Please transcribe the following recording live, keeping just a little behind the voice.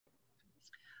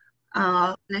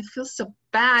And I feel so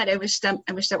bad. I wish that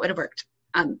would have worked.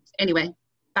 Anyway,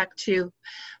 back to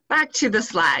the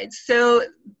slides. So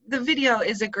the video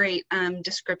is a great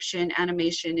description,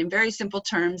 animation in very simple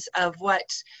terms of what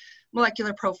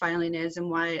molecular profiling is and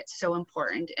why it's so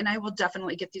important. And I will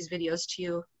definitely get these videos to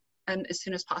you as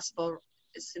soon as possible,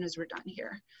 as soon as we're done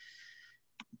here.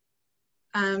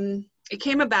 It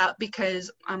came about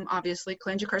because obviously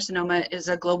cholangiocarcinoma is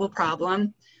a global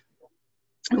problem.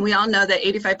 And we all know that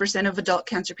 85% of adult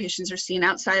cancer patients are seen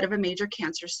outside of a major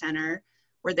cancer center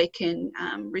where they can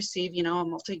receive, a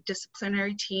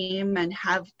multidisciplinary team and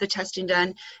have the testing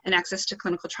done and access to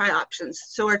clinical trial options.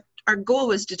 So our goal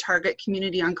was to target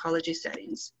community oncology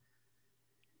settings.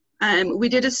 We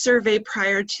did a survey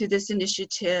prior to this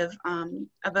initiative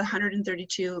of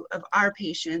 132 of our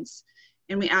patients,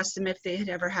 and we asked them if they had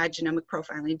ever had genomic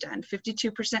profiling done.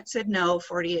 52% said no,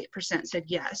 48% said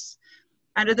yes.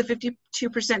 Out of the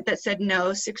 52% that said no,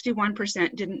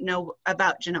 61% didn't know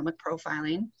about genomic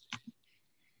profiling.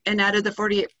 And out of the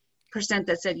 48%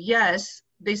 that said yes,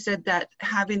 they said that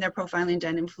having their profiling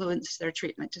done influenced their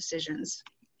treatment decisions.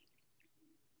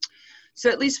 So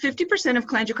at least 50% of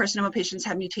cholangiocarcinoma patients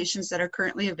have mutations that are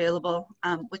currently available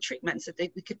with treatments that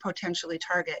we could potentially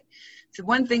target. So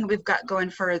one thing we've got going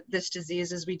for this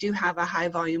disease is we do have a high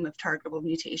volume of targetable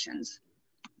mutations.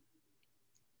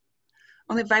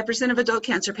 Only 5% of adult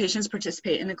cancer patients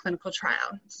participate in a clinical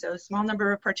trial. So a small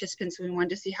number of participants, we wanted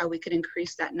to see how we could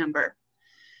increase that number.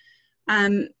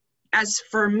 As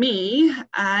for me,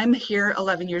 I'm here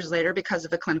 11 years later because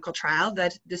of a clinical trial.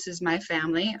 This is my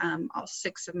family, all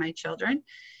 6 of my children.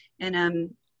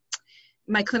 And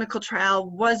my clinical trial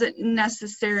wasn't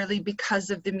necessarily because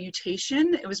of the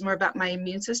mutation. It was more about my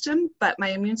immune system, but my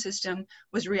immune system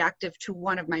was reactive to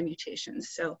one of my mutations.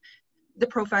 So the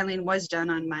profiling was done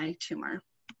on my tumor.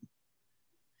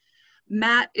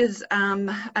 Matt is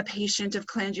a patient of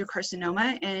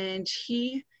cholangiocarcinoma, and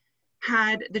he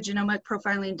had the genomic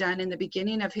profiling done in the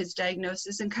beginning of his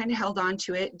diagnosis and kind of held on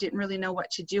to it, didn't really know what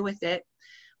to do with it.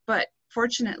 But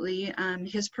fortunately,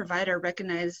 his provider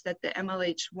recognized that the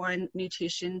MLH1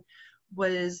 mutation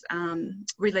was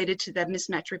related to the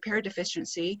mismatch repair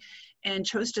deficiency and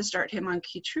chose to start him on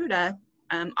Keytruda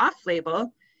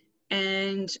off-label.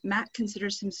 And Matt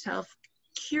considers himself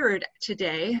cured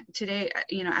today.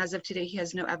 As of today, he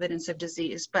has no evidence of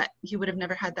disease, but he would have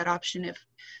never had that option if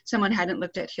someone hadn't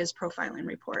looked at his profiling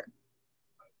report.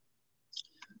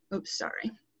 Oops,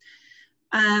 sorry.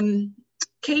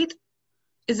 Kate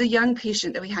is a young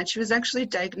patient that we had. She was actually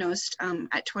diagnosed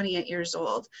at 28 years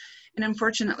old. And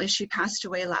unfortunately, she passed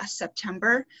away last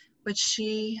September, but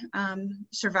she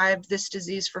survived this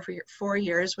disease for 4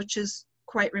 years, which is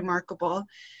quite remarkable.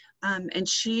 And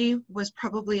she was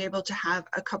probably able to have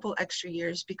a couple extra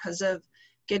years because of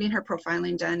getting her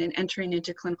profiling done and entering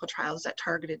into clinical trials that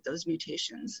targeted those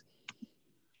mutations.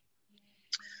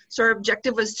 So our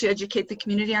objective was to educate the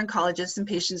community oncologists and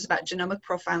patients about genomic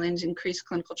profiling to increase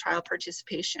clinical trial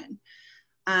participation.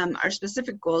 Our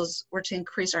specific goals were to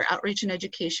increase our outreach and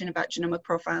education about genomic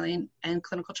profiling and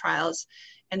clinical trials,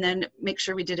 and then make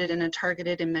sure we did it in a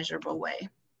targeted and measurable way.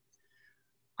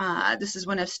 This is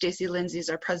one of Stacy Lindsay's,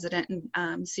 our president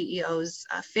and CEO's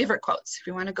favorite quotes. If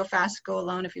you want to go fast, go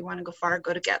alone. If you want to go far,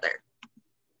 go together.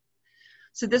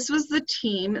 So this was the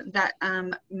team that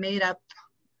made up,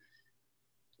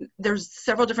 there's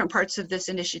several different parts of this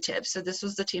initiative. So this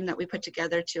was the team that we put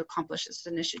together to accomplish this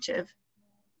initiative.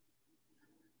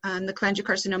 The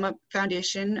Cholangiocarcinoma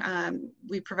Foundation,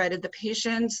 we provided the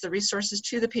patients, the resources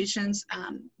to the patients.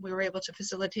 We were able to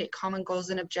facilitate common goals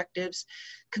and objectives,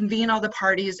 convene all the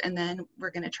parties, and then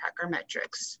we're going to track our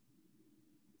metrics.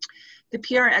 The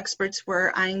PR experts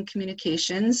were IN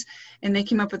Communications, and they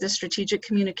came up with a strategic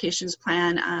communications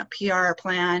plan, PR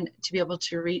plan, to be able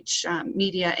to reach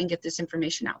media and get this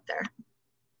information out there.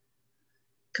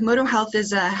 Komodo Health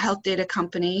is a health data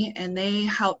company, and they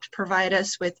helped provide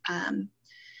us with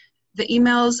the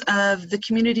emails of the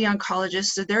community oncologists,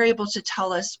 so they're able to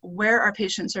tell us where our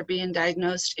patients are being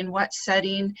diagnosed, in what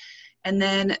setting, and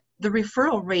then the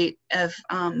referral rate of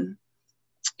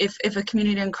if a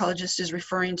community oncologist is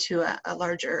referring to a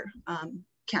larger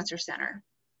cancer center.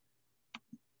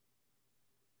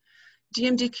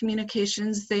 DMD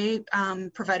Communications, they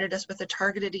provided us with a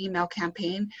targeted email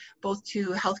campaign, both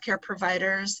to healthcare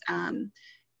providers,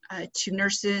 to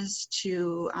nurses,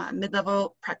 to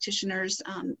mid-level practitioners,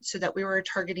 so that we were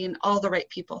targeting all the right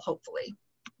people, hopefully.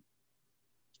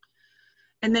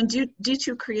 And then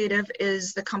D2 Creative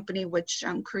is the company which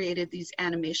created these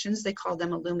animations. They call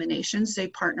them illuminations. They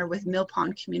partner with Mill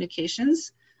Pond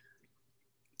Communications.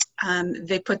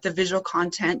 They put the visual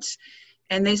content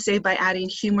And they say by adding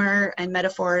humor and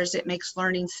metaphors, it makes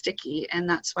learning sticky. And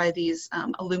that's why these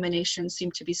illuminations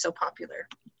seem to be so popular.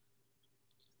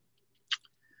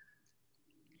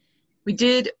 We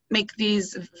did make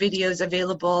these videos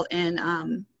available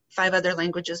in 5 other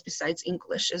languages besides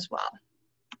English as well.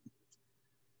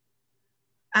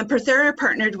 Prothera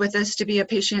partnered with us to be a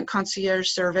patient concierge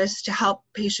service to help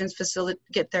patients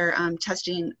get their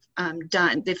testing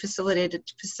done. They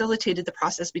facilitated the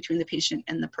process between the patient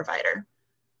and the provider.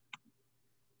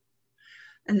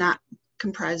 And that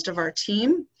comprised of our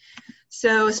team.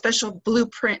 So a special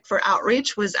blueprint for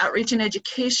outreach was outreach and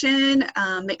education,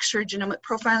 make sure genomic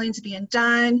profiling is being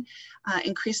done,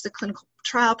 increase the clinical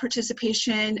trial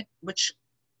participation, which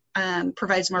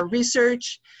provides more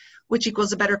research, which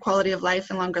equals a better quality of life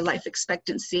and longer life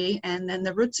expectancy. And then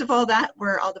the roots of all that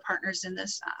were all the partners in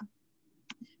this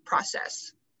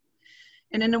process.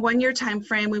 And in a 1-year time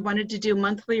frame, we wanted to do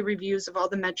monthly reviews of all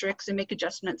the metrics and make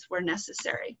adjustments where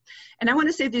necessary. And I want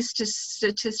to say these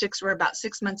statistics were about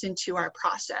 6 months into our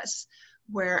process,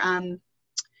 where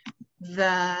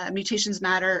the Mutations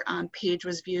Matter page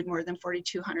was viewed more than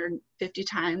 4,250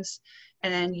 times,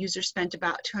 and then users spent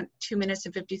about 2 minutes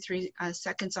and 53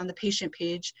 seconds on the patient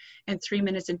page and 3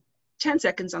 minutes and 10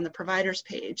 seconds on the provider's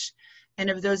page. And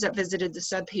of those that visited the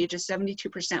sub pages,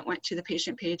 72% went to the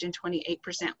patient page and 28%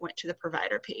 went to the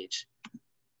provider page.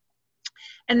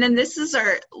 And then this is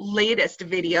our latest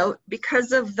video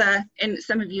because of and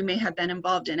some of you may have been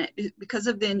involved in it, because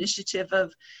of the initiative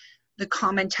of the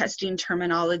common testing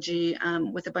terminology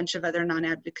with a bunch of other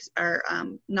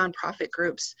nonprofit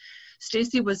groups.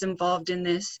 Stacy was involved in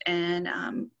this, and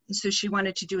so she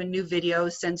wanted to do a new video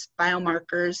since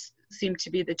biomarkers seemed to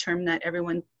be the term that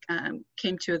everyone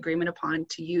came to agreement upon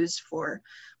to use for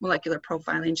molecular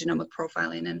profiling, genomic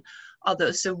profiling, and all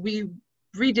those. So we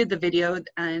redid the video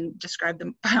and described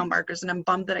the biomarkers, and I'm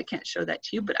bummed that I can't show that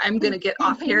to you, but I'm going to get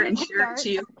off here and share it to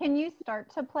you. Can you start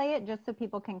to play it just so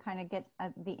people can kind of get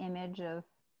the image of?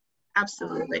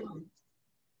 Absolutely.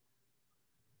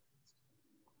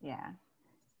 Yeah.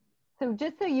 So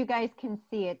just so you guys can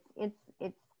see it, it's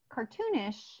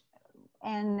cartoonish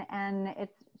and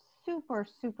it's super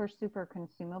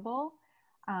consumable.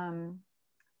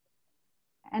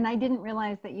 And I didn't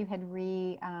realize that you had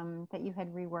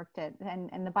reworked it.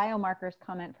 And the biomarkers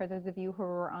comment, for those of you who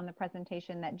were on the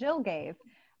presentation that Jill gave,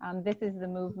 this is the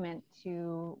movement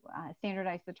to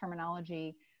standardize the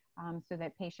terminology so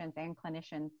that patients and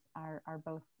clinicians are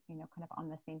both, you know, kind of on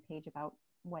the same page about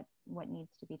what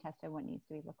needs to be tested, what needs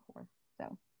to be looked for.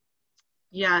 So.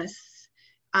 Yes.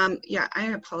 Yeah, I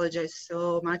apologize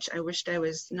so much. I wished I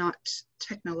was not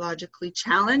technologically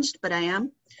challenged, but I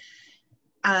am.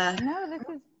 No, this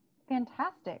is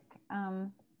fantastic.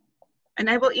 And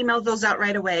I will email those out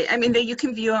right away. I mean, you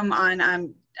can view them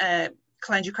on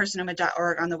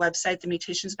cholangiocarcinoma.org on the website, the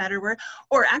Mutations Matter,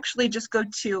 or actually just go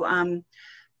to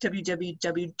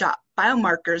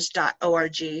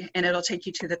www.biomarkers.org, and it'll take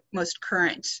you to the most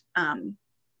current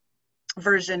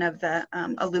version of the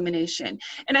illumination.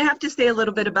 And I have to say a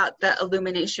little bit about the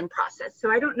illumination process. So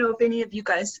I don't know if any of you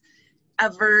guys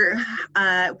ever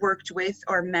worked with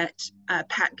or met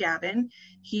Pat Gavin.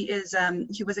 He was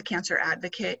a cancer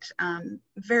advocate,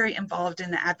 very involved in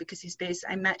the advocacy space.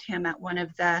 I met him at one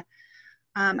of the,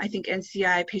 I think,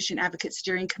 NCI Patient Advocate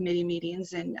Steering Committee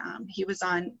meetings, and he was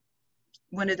on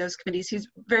one of those committees. He's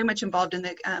very much involved in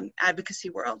the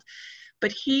advocacy world.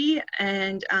 But he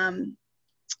and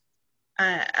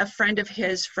a friend of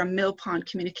his from Mill Pond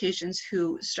Communications,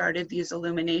 who started these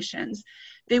illuminations,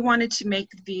 they wanted to make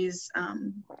these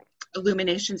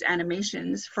illuminations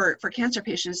animations for cancer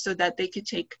patients so that they could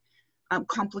take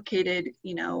complicated,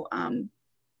 you know,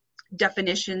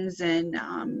 definitions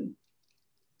and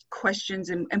questions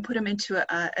and put them into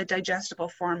a digestible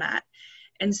format.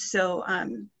 And so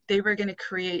they were going to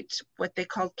create what they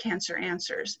called cancer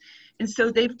answers. And so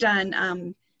they've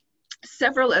done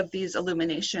several of these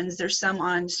illuminations. There's some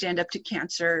on Stand Up to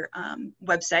Cancer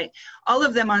website. All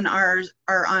of them are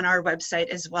on our website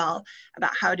as well,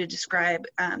 about how to describe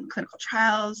clinical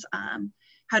trials,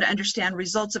 how to understand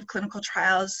results of clinical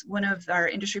trials. One of our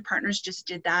industry partners just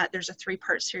did that. There's a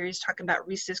 3-part series talking about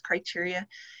RECIST criteria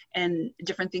and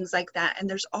different things like that. And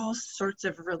there's all sorts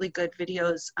of really good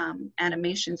videos,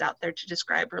 animations out there to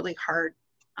describe really hard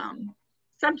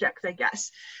subjects, I guess.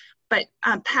 But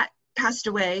Pat passed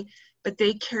away, but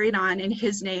they carried on in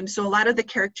his name. So a lot of the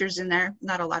characters in there,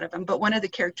 not a lot of them, but one of the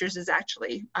characters is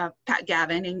actually Pat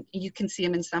Gavin, and you can see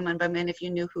him in some of them, and if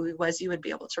you knew who he was, you would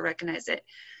be able to recognize it.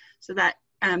 So that,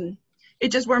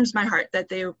 it just warms my heart that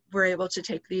they were able to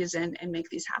take these and make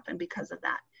these happen because of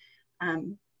that.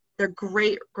 They're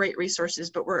great resources,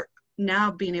 but we're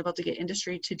now being able to get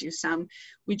industry to do some.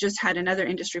 We just had another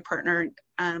industry partner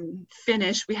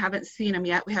finish. We haven't seen them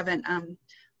yet. We haven't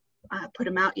put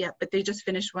them out yet, but they just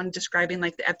finished one describing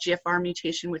like the FGFR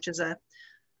mutation, which is a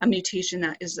mutation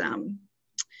that is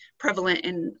prevalent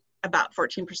in about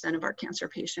 14% of our cancer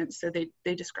patients. So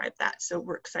they describe that. So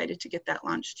we're excited to get that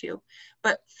launched too.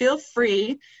 But feel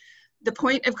free. The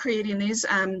point of creating these,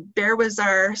 Bayer was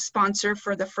our sponsor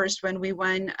for the first one. We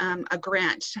won a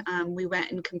grant. We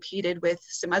went and competed with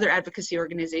some other advocacy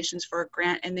organizations for a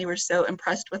grant, and they were so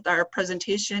impressed with our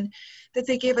presentation that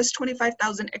they gave us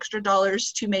 $25,000 extra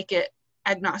to make it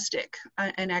agnostic,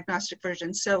 an agnostic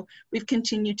version. So we've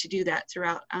continued to do that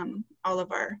throughout all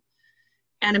of our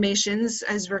animations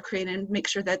as we're creating, make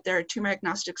sure that they're tumor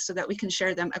agnostic so that we can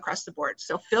share them across the board.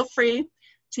 So feel free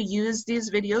to use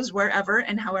these videos wherever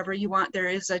and however you want. There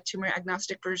is a tumor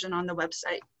agnostic version on the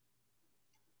website.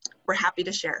 We're happy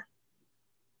to share.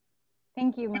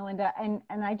 Thank you, Melinda. And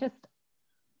I just,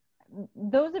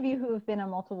 those of you who have been on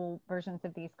multiple versions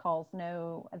of these calls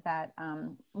know that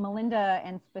Melinda,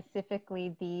 and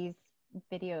specifically these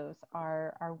videos,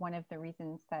 are one of the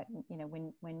reasons that, you know,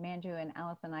 when Manju and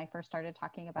Alice and I first started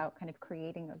talking about kind of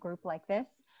creating a group like this,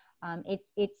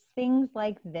 it's things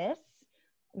like this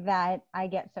that I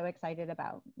get so excited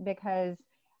about, because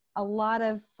a lot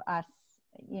of us,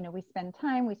 you know, we spend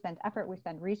time, we spend effort, we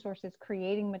spend resources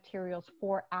creating materials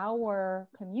for our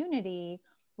community,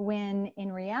 when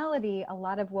in reality, a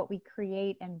lot of what we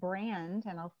create and brand,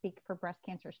 and I'll speak for breast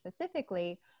cancer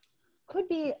specifically, could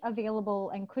be available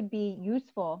and could be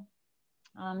useful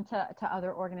to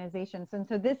other organizations. And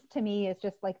so this to me is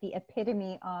just like the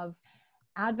epitome of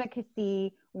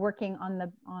advocacy working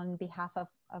on behalf of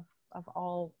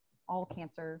all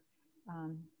cancer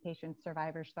patients,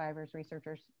 survivors,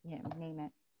 researchers, you know, name it.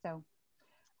 So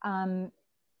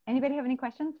anybody have any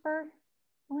questions for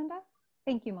Melinda?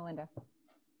 Thank you, Melinda.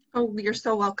 Oh, you're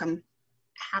so welcome.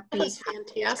 Happy. That was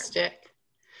fantastic.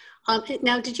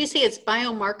 Now, did you say it's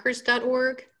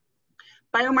biomarkers.org?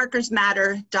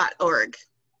 Biomarkersmatter.org.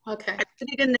 Okay. I put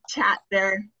it in the chat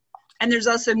there. And there's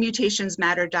also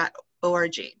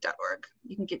mutationsmatter.org.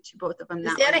 You can get to both of them.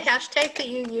 Is that a hashtag that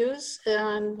you use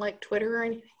on like Twitter or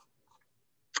anything?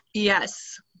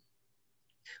 Yes.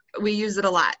 We use it a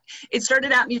lot. It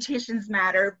started out Mutations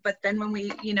Matter, but then when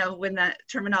we, you know, when the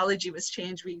terminology was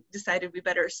changed, we decided we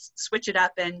better switch it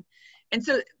up. And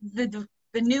so the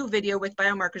new video with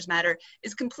Biomarkers Matter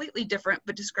is completely different,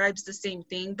 but describes the same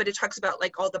thing, but it talks about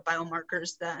like all the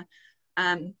biomarkers, the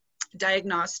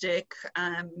diagnostic,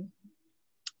 I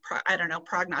don't know,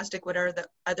 prognostic, what are the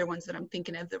other ones that I'm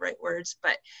thinking of the right words,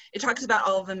 but it talks about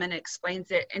all of them and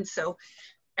explains it. And so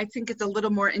I think it's a little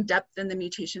more in depth than the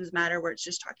Mutations Matter, where it's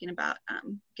just talking about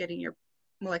getting your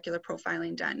molecular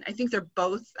profiling done. I think they're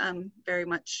both very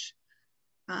much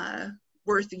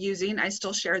worth using. I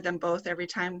still share them both every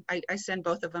time. I send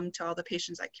both of them to all the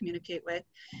patients I communicate with.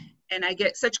 And I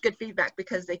get such good feedback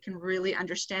because they can really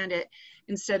understand it,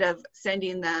 instead of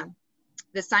sending the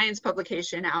science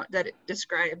publication out that it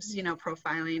describes, you know,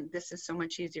 profiling. This is so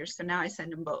much easier. So now I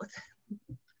send them both.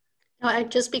 No,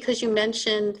 just because you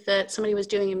mentioned that somebody was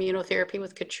doing immunotherapy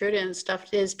with Keytruda and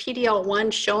stuff, is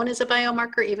PD-L1 shown as a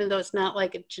biomarker, even though it's not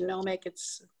like a genomic,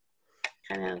 it's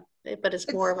kind of, but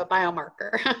it's more of a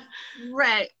biomarker.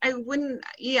 Right. I wouldn't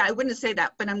say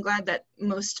that, but I'm glad that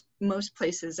most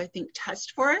places, I think,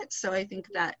 test for it. So I think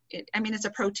that it's a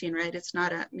protein, right? It's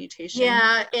not a mutation.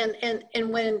 Yeah.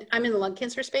 And when I'm in the lung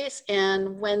cancer space,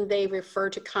 and when they refer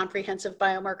to comprehensive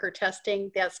biomarker testing,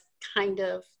 that's kind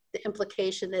of the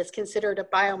implication that it's considered a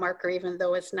biomarker, even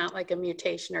though it's not like a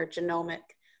mutation or genomic.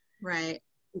 Right.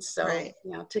 And so, right.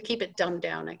 You know, to keep it dumbed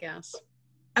down, I guess.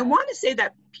 I want to say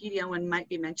that PD-L1 might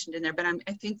be mentioned in there, but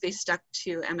I think they stuck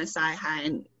to MSI high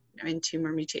and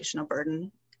tumor mutational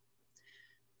burden,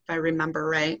 if I remember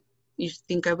right. You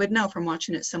think I would know from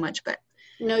watching it so much, but.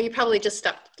 No, you probably just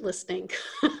stopped listening.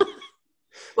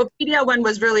 Well, PD-L1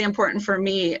 was really important for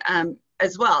me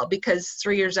as well, because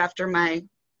 3 years after my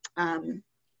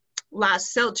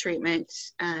last cell treatment,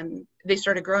 they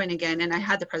started growing again, and I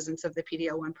had the presence of the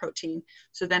PD-L1 protein.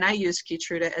 So then I used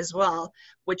Keytruda as well,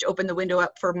 which opened the window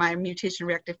up for my mutation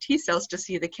reactive T cells to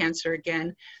see the cancer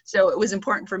again. So it was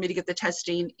important for me to get the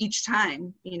testing each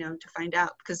time, you know, to find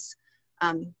out, because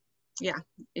yeah,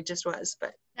 it just was.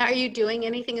 But are you doing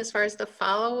anything as far as the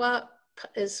follow-up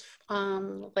is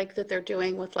like that they're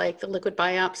doing with like the liquid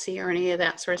biopsy or any of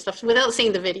that sort of stuff, without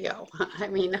seeing the video? I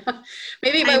mean,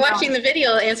 maybe by watching the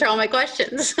video, answer all my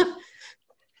questions.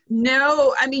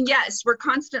 No, I mean, yes, we're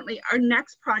constantly, our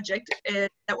next project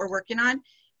that we're working on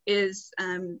is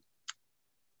an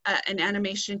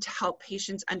animation to help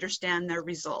patients understand their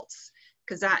results.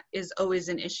 because that is always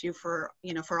an issue for,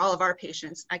 you know, for all of our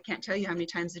patients. I can't tell you how many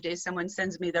times a day someone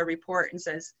sends me their report and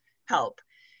says, help.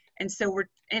 And so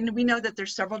we know that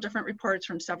there's several different reports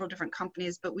from several different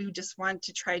companies, but we just want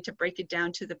to try to break it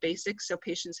down to the basics so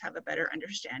patients have a better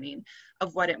understanding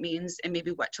of what it means and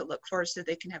maybe what to look for so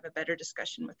they can have a better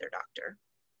discussion with their doctor.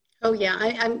 Oh yeah,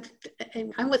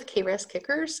 I'm with KRAS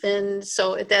Kickers, and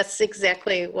so that's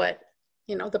exactly what,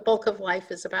 you know, the bulk of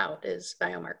life is about, is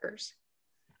biomarkers.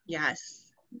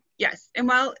 Yes, yes. And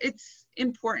while it's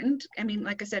important, I mean,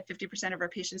 like I said, 50% of our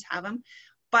patients have them,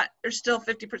 but there's still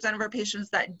 50% of our patients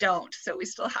that don't. So we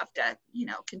still have to, you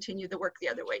know, continue the work the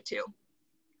other way too.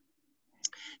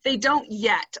 They don't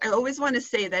yet. I always want to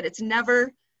say that it's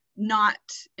never not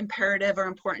imperative or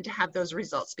important to have those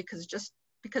results, because just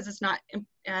because it's not,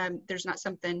 there's not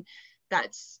something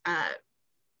that's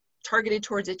targeted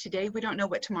towards it today, we don't know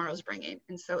what tomorrow's bringing.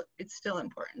 And so it's still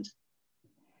important.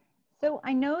 So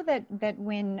I know that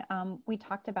when we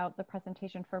talked about the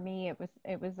presentation, for me,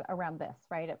 it was around this,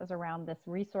 right? It was around this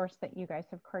resource that you guys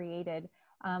have created.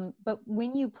 But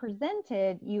when you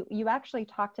presented, you actually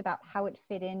talked about how it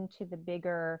fit into the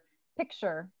bigger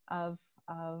picture of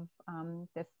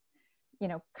this, you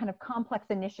know, kind of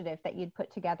complex initiative that you'd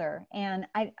put together. And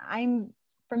I'm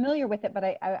familiar with it, but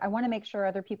I want to make sure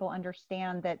other people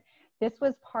understand that this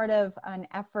was part of an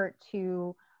effort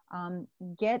to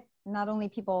get not only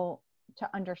people to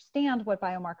understand what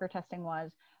biomarker testing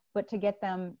was, but to get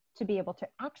them to be able to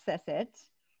access it,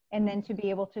 and then to be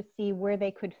able to see where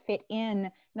they could fit in,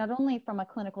 not only from a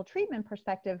clinical treatment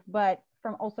perspective, but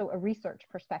from also a research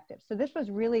perspective. So this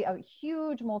was really a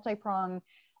huge multi-pronged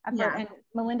effort. Yeah. And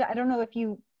Melinda, I don't know if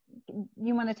you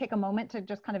want to take a moment to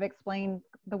just kind of explain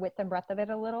the width and breadth of it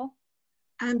a little?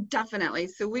 Definitely.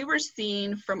 So we were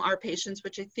seeing from our patients,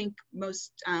 which I think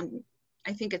most,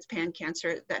 I think it's pan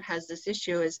cancer that has this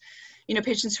issue, is, you know,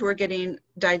 patients who are getting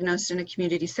diagnosed in a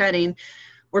community setting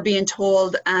were being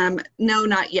told, no,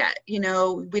 not yet. You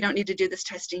know, we don't need to do this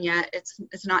testing yet.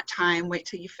 It's not time. Wait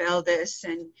till you fail this.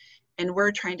 And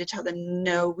we're trying to tell them,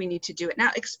 no, we need to do it now,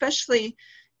 especially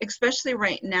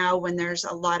right now when there's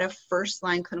a lot of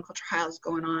first-line clinical trials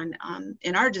going on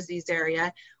in our disease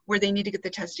area where they need to get the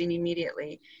testing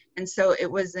immediately. And so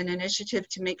it was an initiative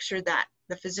to make sure that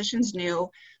the physicians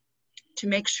knew, to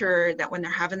make sure that when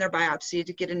they're having their biopsy,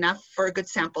 to get enough for a good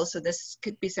sample so this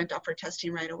could be sent off for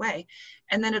testing right away.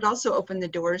 And then it also opened the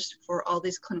doors for all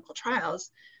these clinical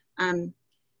trials.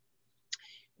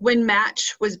 When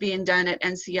MATCH was being done at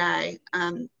NCI,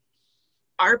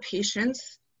 our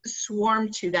patients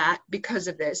swarmed to that because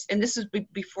of this. And this is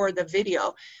before the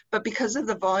video, but because of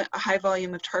the high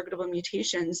volume of targetable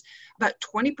mutations, about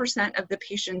 20% of the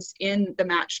patients in the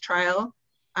MATCH trial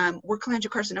were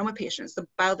cholangiocarcinoma patients, the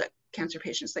bile duct cancer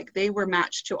patients. Like, they were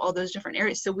matched to all those different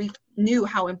areas. So we knew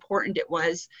how important it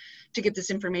was to get this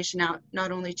information out,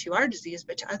 not only to our disease,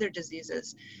 but to other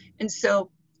diseases. And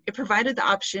so it provided the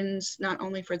options not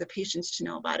only for the patients to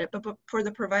know about it, but for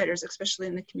the providers, especially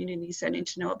in the community setting,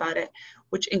 to know about it,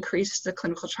 which increased the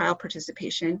clinical trial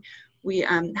participation. We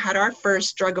had our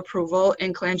first drug approval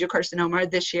in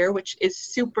cholangiocarcinoma this year, which is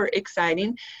super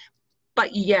exciting,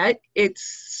 but yet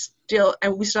it's still,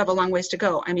 and we still have a long ways to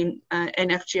go. I mean, an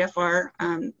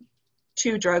FGFR2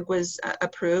 drug was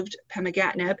approved,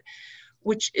 pemigatinib,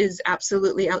 which is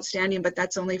absolutely outstanding, but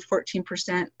that's only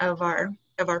 14% of our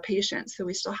patients. So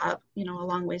we still have, you know, a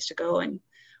long ways to go. And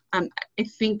I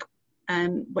think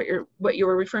what you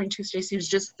were referring to, Stacey, was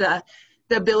just the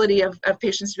ability of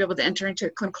patients to be able to enter into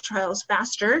clinical trials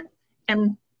faster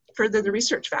and further the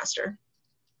research faster.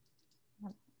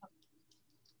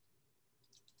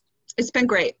 It's been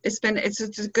great. It's been a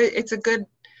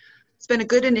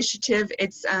good initiative.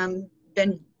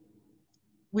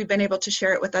 We've been able to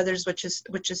share it with others, which is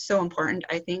so important,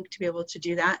 I think, to be able to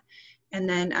do that. And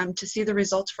then to see the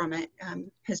results from it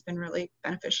has been really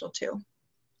beneficial too.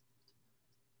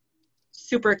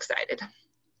 Super excited.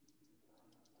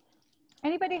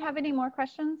 Anybody have any more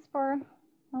questions for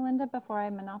Melinda before I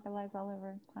monopolize all of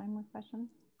our time with questions?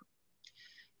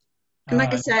 And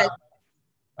like I said,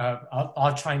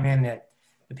 I'll chime in that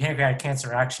the Pancreatic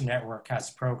Cancer Action Network has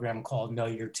a program called Know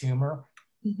Your Tumor.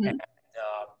 Mm-hmm. And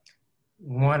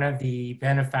one of the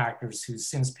benefactors, who's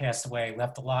since passed away,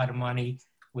 left a lot of money,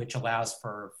 which allows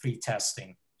for free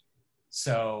testing.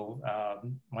 So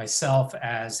myself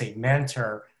as a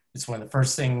mentor, it's one of the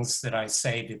first things that I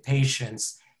say to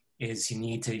patients is you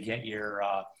need to get your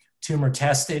tumor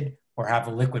tested or have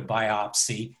a liquid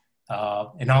biopsy.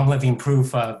 And I'm living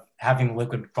proof of having a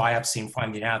liquid biopsy and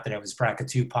finding out that I was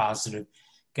BRCA2 positive,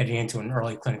 getting into an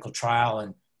early clinical trial,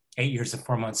 and 8 years and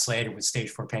 4 months later with stage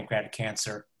 4 pancreatic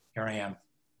cancer, here I am.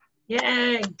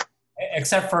 Yay!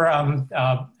 Except for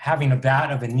having a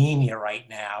bout of anemia right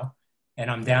now,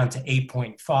 and I'm down to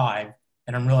 8.5,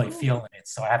 and I'm really feeling it.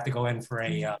 So I have to go in for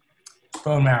a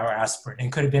bone marrow aspirate. And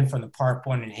it could have been from the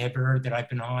PARP1 inhibitor that I've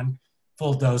been on,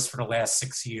 full dose for the last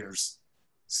 6 years.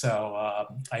 So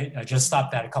I just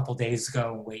stopped that a couple days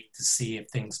ago and wait to see if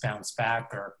things bounce back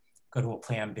or go to a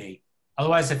plan B.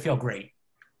 Otherwise, I feel great.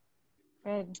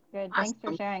 Good, good. Awesome. Thanks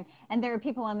for sharing. And there are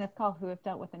people on this call who have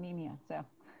dealt with anemia, so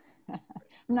I'm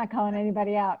not calling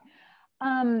anybody out.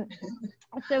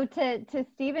 So to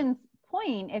Stephen's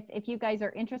point, if you guys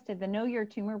are interested, the Know Your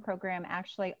Tumor program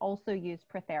actually also used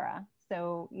Prothera.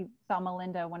 So you saw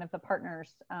Melinda, one of the partners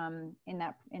in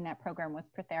that program was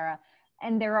Prothera.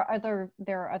 And there are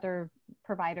other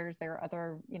providers, there are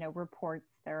other reports,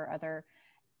 there are other,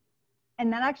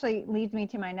 and that actually leads me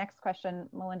to my next question,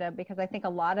 Melinda, because I think a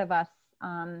lot of us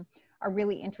are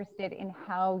really interested in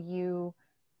how you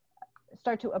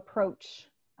start to approach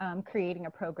creating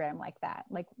a program like that.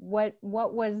 Like what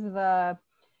was the,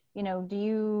 do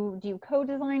you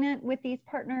co-design it with these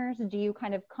partners? Do you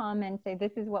kind of come and say,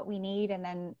 this is what we need, and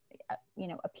then,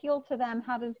 appeal to them?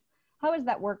 How has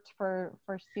that worked for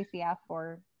CCF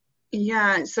or?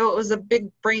 Yeah, so it was a big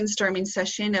brainstorming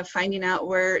session of finding out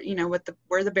where,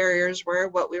 where the barriers were,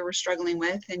 what we were struggling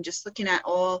with, and just looking at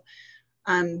all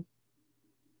the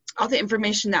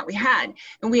information that we had.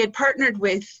 And we had partnered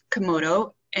with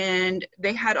Komodo, and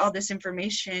they had all this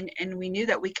information, and we knew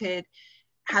that we could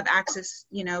have access,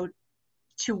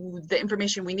 to the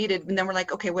information we needed. And then we're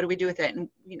like, okay, what do we do with it? And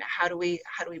how do we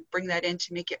bring that in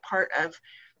to make it part of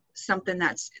something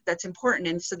that's important?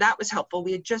 And so that was helpful.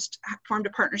 We had just formed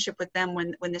a partnership with them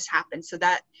when this happened. So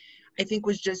that, I think,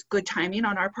 was just good timing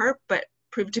on our part, but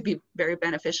proved to be very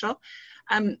beneficial.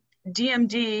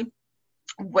 DMD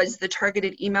was the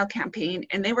targeted email campaign,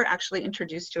 and they were actually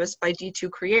introduced to us by D2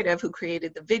 Creative, who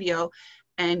created the video.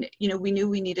 And we knew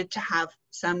we needed to have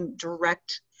some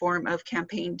direct form of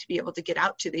campaign to be able to get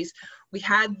out to these. We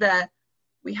had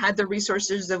the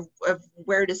resources of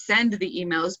where to send the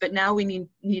emails, but now we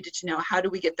needed to know, how do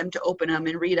we get them to open them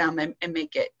and read them and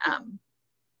make it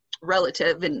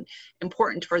relative and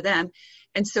important for them.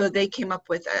 And so they came up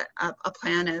with a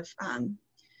plan of,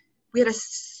 we had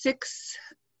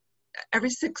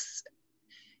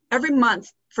every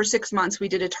month for 6 months, we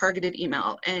did a targeted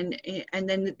email, and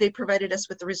then they provided us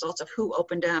with the results of who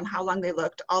opened them, how long they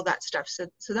looked, all that stuff.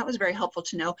 So that was very helpful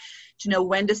to know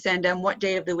when to send them, what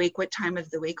day of the week, what time of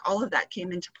the week, all of that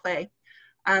came into play.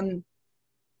 Ion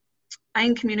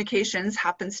Communications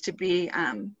happens to be,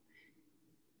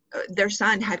 their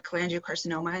son had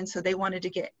cholangiocarcinoma, and so they wanted to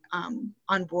get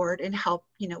on board and help,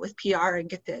 with PR and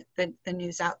get the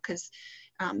news out, because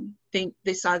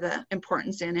they saw the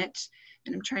importance in it.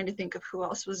 And I'm trying to think of who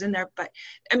else was in there. But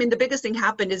I mean, the biggest thing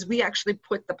happened is we actually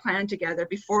put the plan together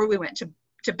before we went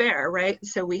to Bear, right?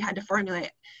 So we had to formulate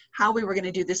how we were going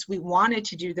to do this. We wanted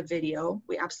to do the video.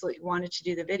 We absolutely wanted to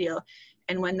do the video.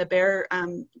 And when the Bear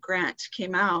grant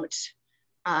came out,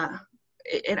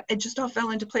 it just all fell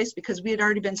into place because we had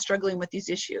already been struggling with these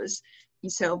issues.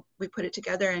 And so we put it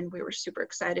together, and we were super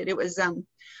excited. It was,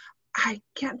 I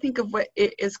can't think of what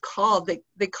it is called.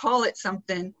 They call it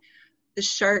something. The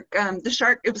shark,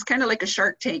 it was kind of like a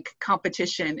Shark Tank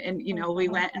competition. And, we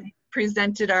went and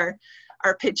presented our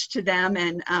pitch to them.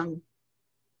 And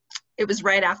it was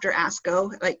right after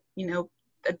ASCO,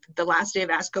 the last day of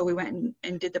ASCO, we went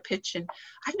and did the pitch. And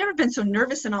I've never been so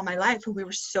nervous in all my life. And we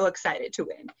were so excited to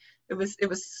win. It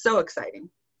was so exciting.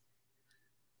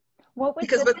 What was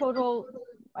the total?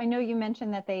 I know you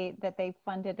mentioned that they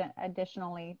funded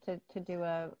additionally to do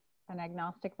an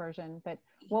agnostic version, but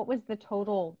what was the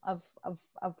total of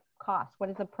cost? What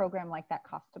does a program like that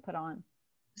cost to put on?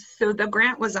 So the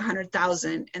grant was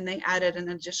 $100,000, and they added an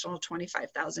additional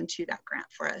 $25,000 to that grant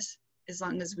for us, as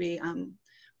long as we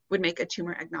would make a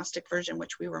tumor agnostic version,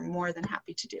 which we were more than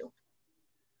happy to do.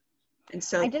 And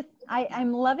so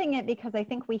I'm loving it, because I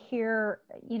think we hear,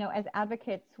 as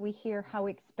advocates, we hear how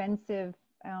expensive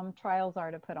trials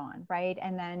are to put on, right?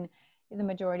 And then the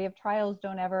majority of trials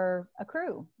don't ever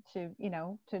accrue to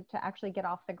actually get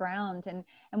off the ground. And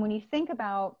when you think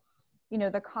about,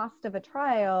 the cost of a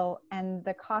trial and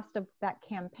the cost of that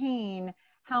campaign,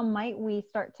 how might we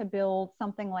start to build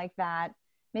something like that,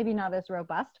 maybe not as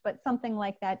robust, but something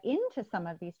like that into some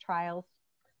of these trials,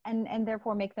 and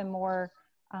therefore make them more,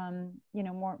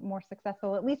 more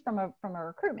successful, at least from a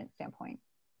recruitment standpoint.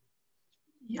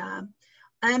 Yeah.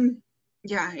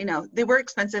 Yeah, they were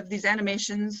expensive. These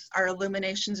animations, our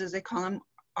illuminations, as they call them,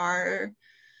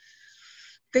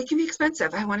 they can be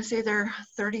expensive. I want to say they're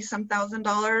 $30-some thousand,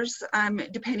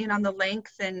 depending on the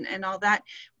length and all that.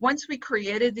 Once we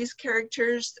created these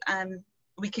characters,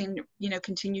 we can, you know,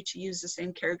 continue to use the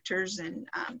same characters and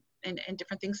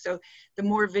different things. So the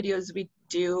more videos we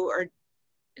do or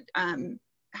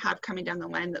have coming down the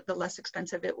line, the less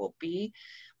expensive it will be.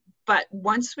 But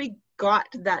once we got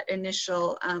that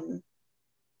initial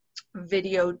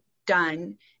video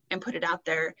done and put it out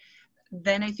there,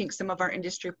 then I think some of our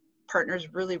industry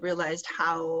partners really realized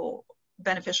how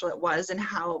beneficial it was and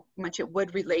how much it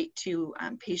would relate to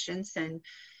patients and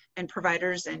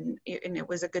providers, and it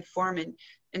was a good form.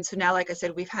 And so now, like I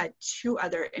said, we've had 2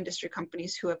 other industry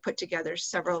companies who have put together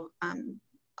several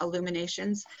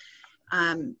illuminations.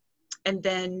 And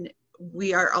then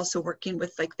we are also working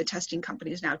with like the testing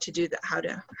companies now to do that,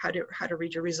 how to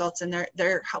read your results, and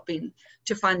they're helping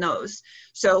to fund those.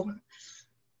 So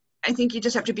I think you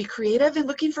just have to be creative in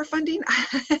looking for funding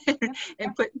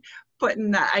and putting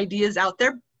the ideas out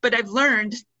there. But I've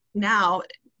learned now,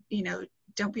 you know,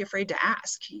 don't be afraid to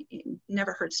ask. It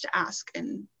never hurts to ask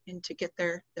and to get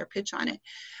their pitch on it.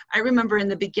 I remember in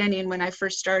the beginning when I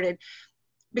first started,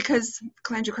 because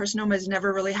cholangiocarcinoma has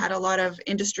never really had a lot of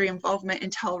industry involvement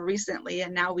until recently,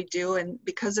 and now we do, and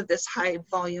because of this high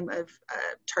volume of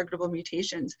targetable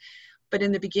mutations. But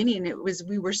in the beginning,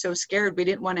 we were so scared, we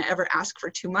didn't want to ever ask for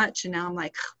too much, and now I'm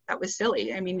like, that was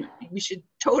silly. I mean, we should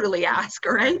totally ask,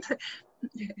 right?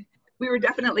 We were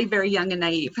definitely very young and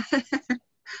naive.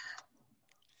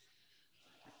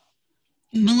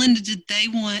 Melinda, did they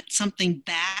want something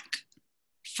back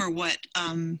for what,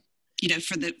 you know,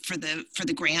 for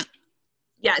the grant?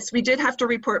 Yes, we did have to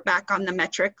report back on the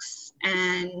metrics,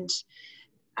 and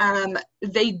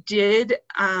they did.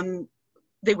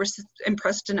 They were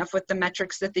impressed enough with the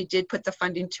metrics that they did put the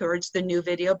funding towards the new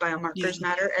video, Biomarkers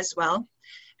Matter, as well.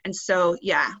 And so,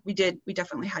 yeah, we did. We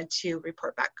definitely had to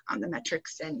report back on the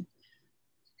metrics, and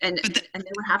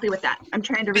they were happy with that. I'm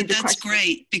trying to read the question. That's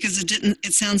great, because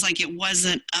it sounds like it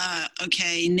wasn't,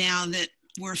 okay, now that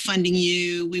we're funding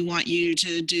you, we want you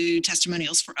to do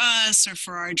testimonials for us or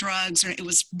for our drugs, or it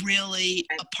was really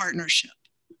a partnership.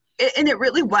 And it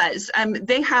really was.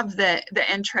 They have the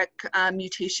NTRK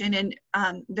mutation, and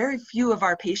very few of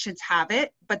our patients have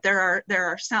it, but there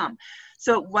are some.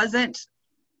 So it wasn't,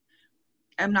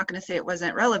 I'm not going to say it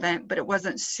wasn't relevant, but it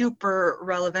wasn't super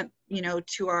relevant, you know,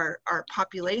 to our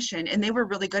population. And they were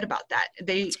really good about that.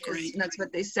 That's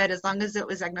what they said, as long as it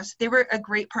was agnostic. They were a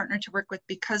great partner to work with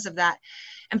because of that.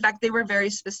 In fact, they were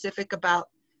very specific about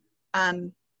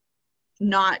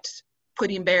not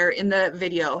putting Bayer in the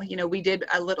video. You know, we did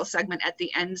a little segment at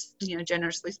the end, you know,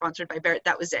 generously sponsored by Bayer.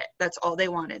 That was it. That's all they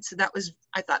wanted. So that was,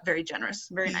 I thought, very generous,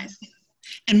 very nice.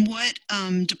 And what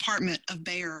department of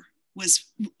Bayer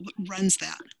runs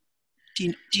that?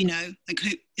 Do you know? Like, who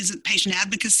is it? Patient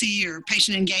advocacy or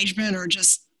patient engagement, or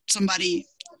just somebody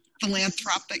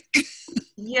philanthropic?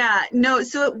 Yeah, no.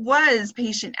 So it was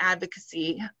patient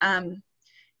advocacy, and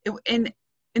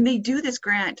they do this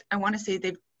grant. I want to say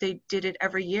they did it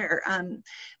every year.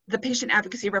 The patient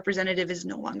advocacy representative is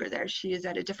no longer there. She is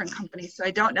at a different company. So I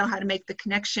don't know how to make the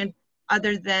connection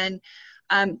other than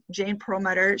Jane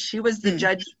Perlmutter. She was the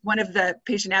judge, one of the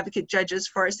patient advocate judges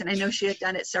for us, and I know she had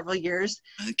done it several years.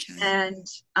 Okay. And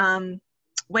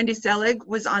Wendy Selig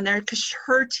was on there because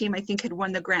her team, I think, had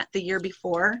won the grant the year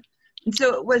before. And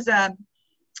so it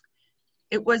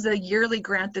was a yearly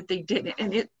grant that they did,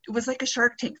 and it was like a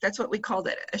Shark Tank. That's what we called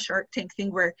it, a Shark Tank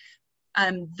thing, where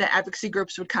the advocacy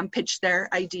groups would come pitch their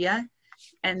idea.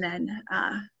 And then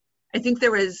I think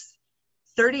there was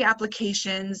 30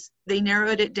 applications. They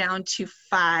narrowed it down to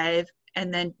 5,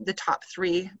 and then the top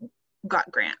 3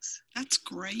 got grants. That's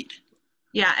great.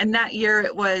 Yeah, and that year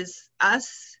it was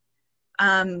us,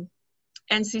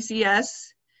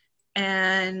 NCCS,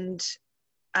 and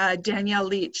Danielle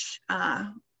Leach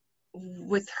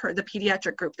with the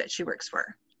pediatric group that she works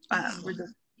for.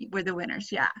 Were the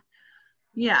winners.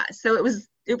 Yeah. So it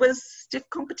was stiff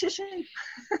competition.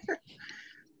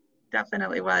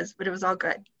 Definitely was, but it was all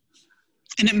good.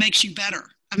 And it makes you better,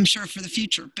 I'm sure, for the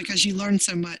future, because you learn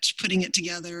so much putting it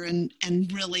together and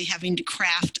really having to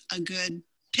craft a good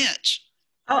pitch.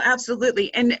 Oh,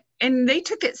 absolutely. And they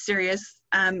took it serious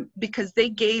because they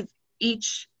gave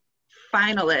each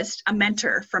finalist a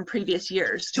mentor from previous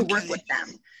years to work with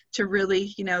them, to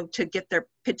really, you know, to get their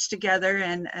pitch together.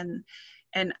 And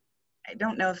I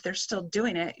don't know if they're still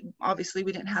doing it. Obviously,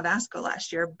 we didn't have ASCO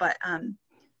last year, but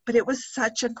it was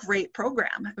such a great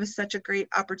program. It was such a great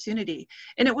opportunity.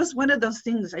 And it was one of those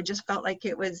things, I just felt like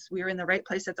we were in the right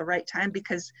place at the right time,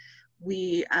 because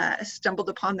we stumbled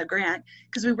upon the grant,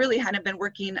 because we really hadn't been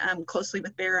working closely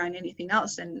with Bayer on anything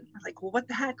else. And we're like, well, what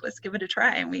the heck, let's give it a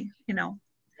try. And we, you know,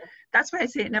 that's why I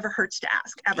say it never hurts to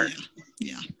ask, ever.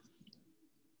 Yeah.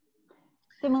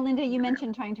 So Melinda, you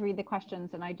mentioned trying to read the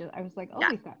questions, and I was like, oh, yeah.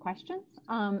 We've got questions.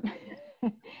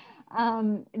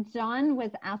 John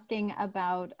was asking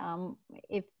about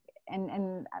if,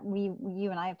 and you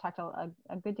and I have talked a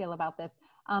good deal about this.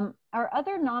 Are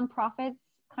other nonprofits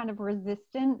kind of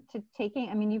resistant to taking,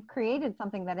 I mean, you've created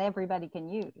something that everybody can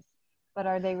use, but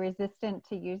are they resistant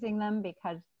to using them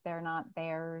because they're not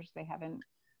theirs? They haven't?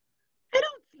 I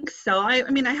don't think so. I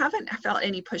mean, I haven't felt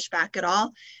any pushback at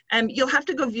all. You'll have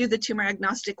to go view the tumor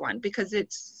agnostic one because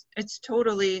it's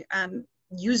totally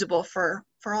usable for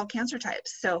all cancer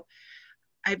types. So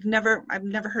I've never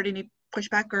heard any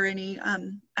pushback or any,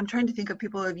 I'm trying to think of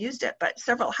people who have used it, but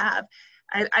several have.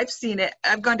 I've seen it.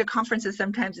 I've gone to conferences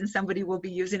sometimes and somebody will be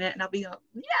using it and I'll be,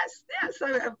 yes, I'm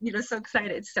so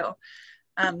excited. So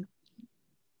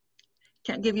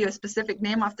can't give you a specific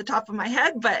name off the top of my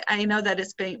head, but I know that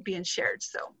it's being shared.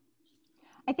 So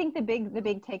I think the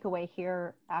big takeaway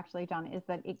here, actually, John, is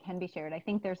that it can be shared. I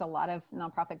think there's a lot of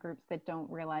nonprofit groups that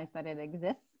don't realize that it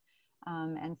exists.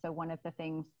 And so one of the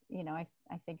things, I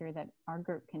figure that our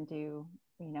group can do,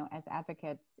 as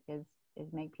advocates is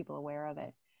make people aware of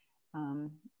it.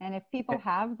 And if people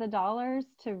have the dollars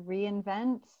to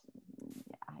reinvent,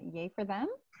 yay for them.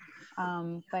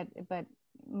 But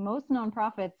most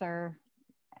nonprofits are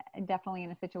definitely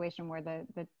in a situation where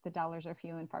the dollars are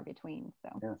few and far between.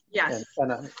 So yes.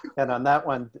 And on that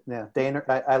one, yeah, Dana,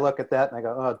 I look at that and I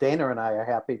go, oh, Dana and I are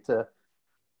happy to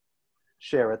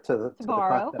share it to the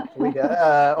content we get,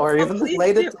 or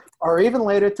even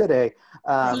later today.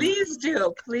 Please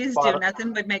do.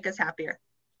 Nothing would make us happier.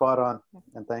 Spot on,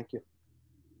 and thank you.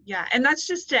 Yeah, and that's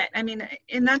just it. I mean,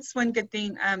 and that's one good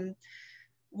thing.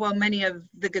 Well, many of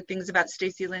the good things about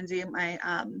Stacy Lindsay,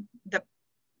 the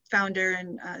founder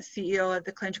and CEO of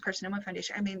the Cholangiocarcinoma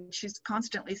Foundation. I mean, she's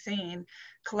constantly saying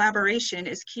collaboration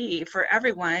is key for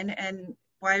everyone, and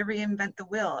why reinvent the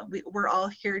wheel? We're all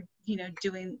here,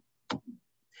 doing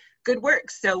good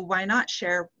work. So why not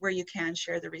share where you can,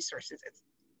 share the resources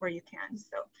where you can.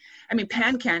 So, I mean,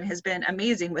 PanCan has been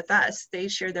amazing with us. They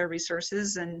share their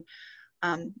resources and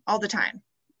all the time,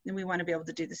 and we want to be able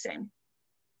to do the same.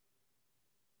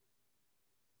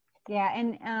 Yeah,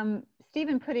 and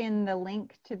Stephen put in the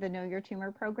link to the Know Your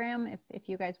Tumor program. If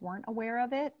you guys weren't aware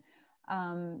of it,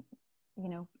 go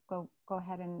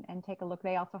ahead and take a look.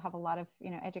 They also have a lot of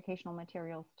educational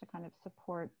materials to kind of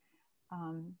support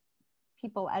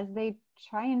people as they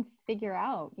try and figure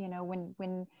out,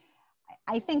 when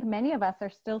I think many of us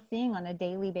are still seeing on a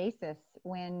daily basis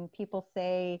when people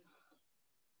say,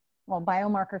 well,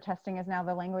 biomarker testing is now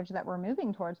the language that we're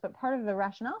moving towards, but part of the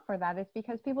rationale for that is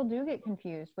because people do get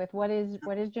confused with what is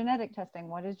genetic testing,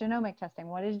 what is genomic testing,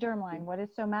 what is germline, what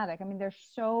is somatic. I mean, there's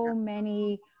so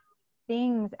many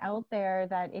things out there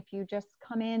that if you just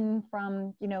come in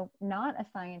from, not a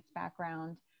science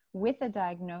background with a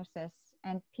diagnosis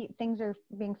and things are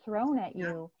being thrown at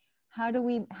you, how do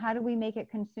we make it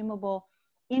consumable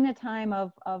in a time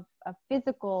of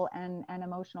physical and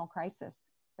emotional crisis?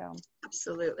 So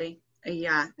absolutely.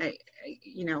 Yeah, I'm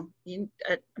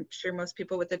sure most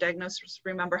people with the diagnosis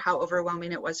remember how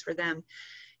overwhelming it was for them.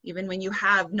 Even when you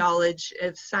have knowledge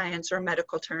of science or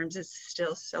medical terms, it's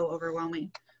still so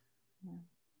overwhelming.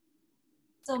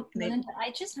 So Melinda,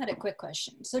 I just had a quick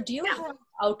question. So do you have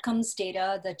outcomes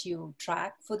data that you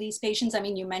track for these patients? I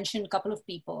mean, you mentioned a couple of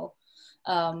people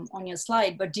on your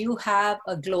slide, but do you have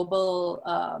a global,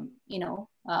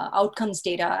 outcomes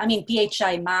data? I mean,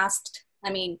 PHI masked,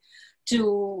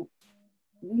 to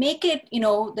make it,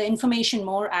 the information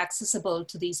more accessible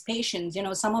to these patients.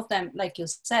 Some of them, like you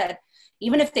said,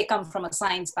 even if they come from a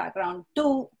science background,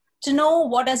 to know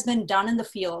what has been done in the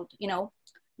field,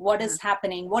 what is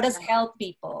happening, what has helped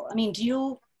people. I mean, do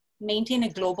you maintain a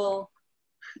global?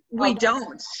 We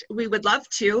don't. We would love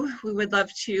to. We would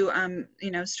love to,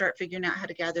 start figuring out how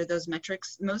to gather those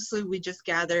metrics. Mostly we just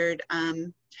gathered,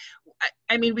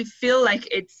 we feel like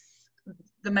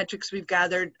the metrics we've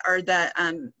gathered are that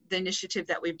the initiative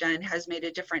that we've done has made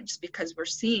a difference because we're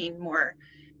seeing more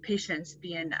patients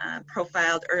being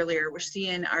profiled earlier. We're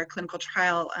seeing our clinical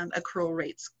trial accrual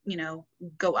rates,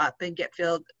 go up and get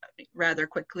filled rather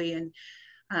quickly,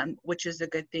 and which is a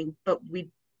good thing. But we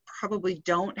probably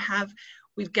don't have.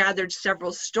 We've gathered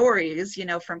several stories,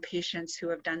 from patients who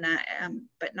have done that,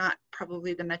 but not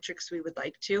probably the metrics we would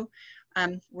like to.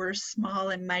 We're a small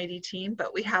and mighty team,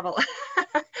 but we have a lot.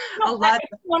 I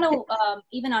want to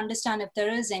even understand if there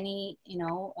is any,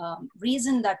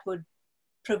 reason that would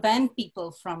prevent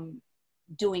people from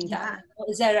doing that.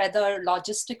 Is there other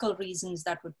logistical reasons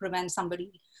that would prevent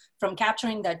somebody from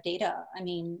capturing that data? I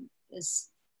mean,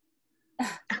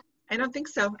 I don't think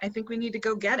so. I think we need to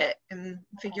go get it and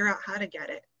figure out how to get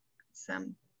it.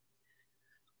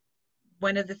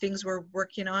 one of the things we're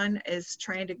working on is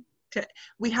trying to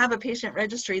we have a patient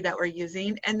registry that we're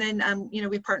using, and then you know,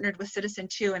 we partnered with Citizen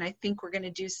too, and I think we're going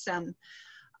to do some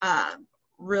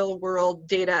real world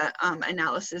data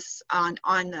analysis on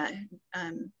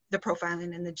the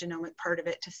profiling and the genomic part of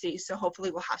it to see. So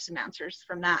hopefully we'll have some answers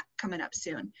from that coming up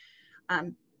soon.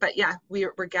 But yeah,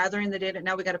 we're gathering the data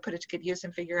now. We got to put it to good use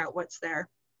and figure out what's there.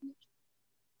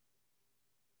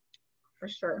 For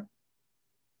sure.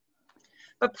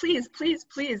 But please, please,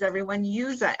 please, everyone,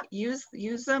 use it.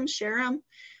 Use them, share them.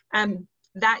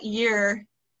 That year,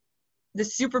 the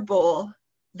Super Bowl,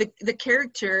 the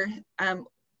character,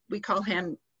 we call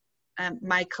him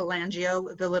my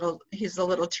cholangio, he's the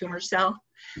little tumor cell.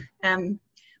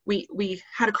 We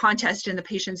had a contest and the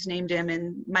patients named him,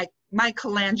 and my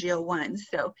cholangio won.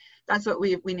 So that's what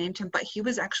we named him. But he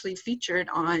was actually featured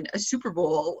on a Super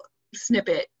Bowl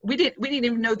snippet. We didn't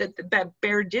even know that the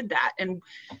bear did that, and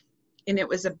it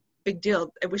was a big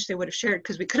deal. I wish they would have shared,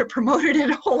 because we could have promoted it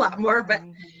a whole lot more.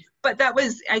 But that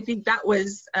was, I think that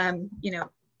was you know,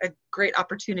 a great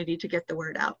opportunity to get the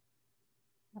word out.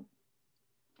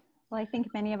 Well, I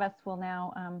think many of us will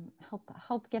now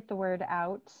help get the word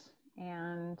out.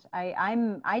 And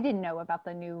I didn't know about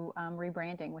the new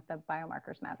rebranding with the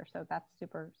Biomarkers Matter, so that's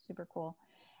super, super cool.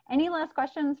 Any last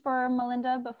questions for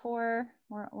Melinda before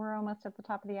we're almost at the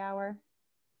top of the hour?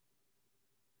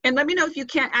 And let me know if you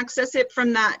can't access it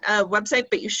from that website,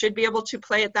 but you should be able to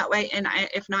play it that way. And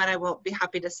if not, I will be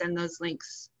happy to send those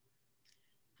links.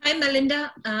 Hi,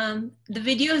 Melinda. The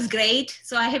video is great.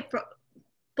 So I have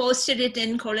posted it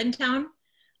in Town.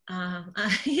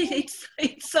 It's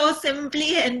so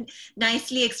simply and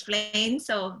nicely explained.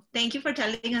 So thank you for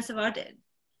telling us about it.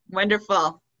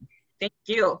 Wonderful. Thank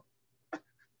you.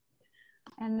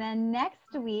 And then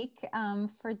next week,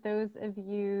 for those of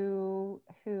you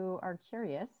who are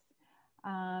curious,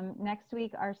 next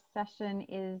week our session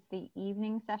is the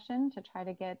evening session to try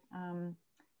to get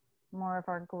more of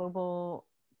our global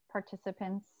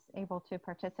participants able to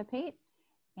participate.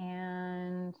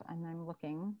 And I'm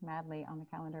looking madly on the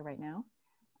calendar right now.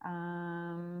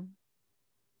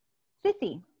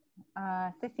 Sissy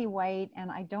White,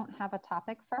 and I don't have a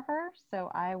topic for her, so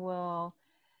I will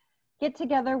get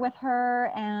together with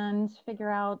her and figure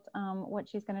out what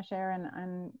she's going to share.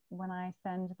 And when I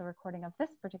send the recording of this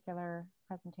particular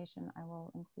presentation, I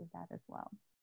will include that as well.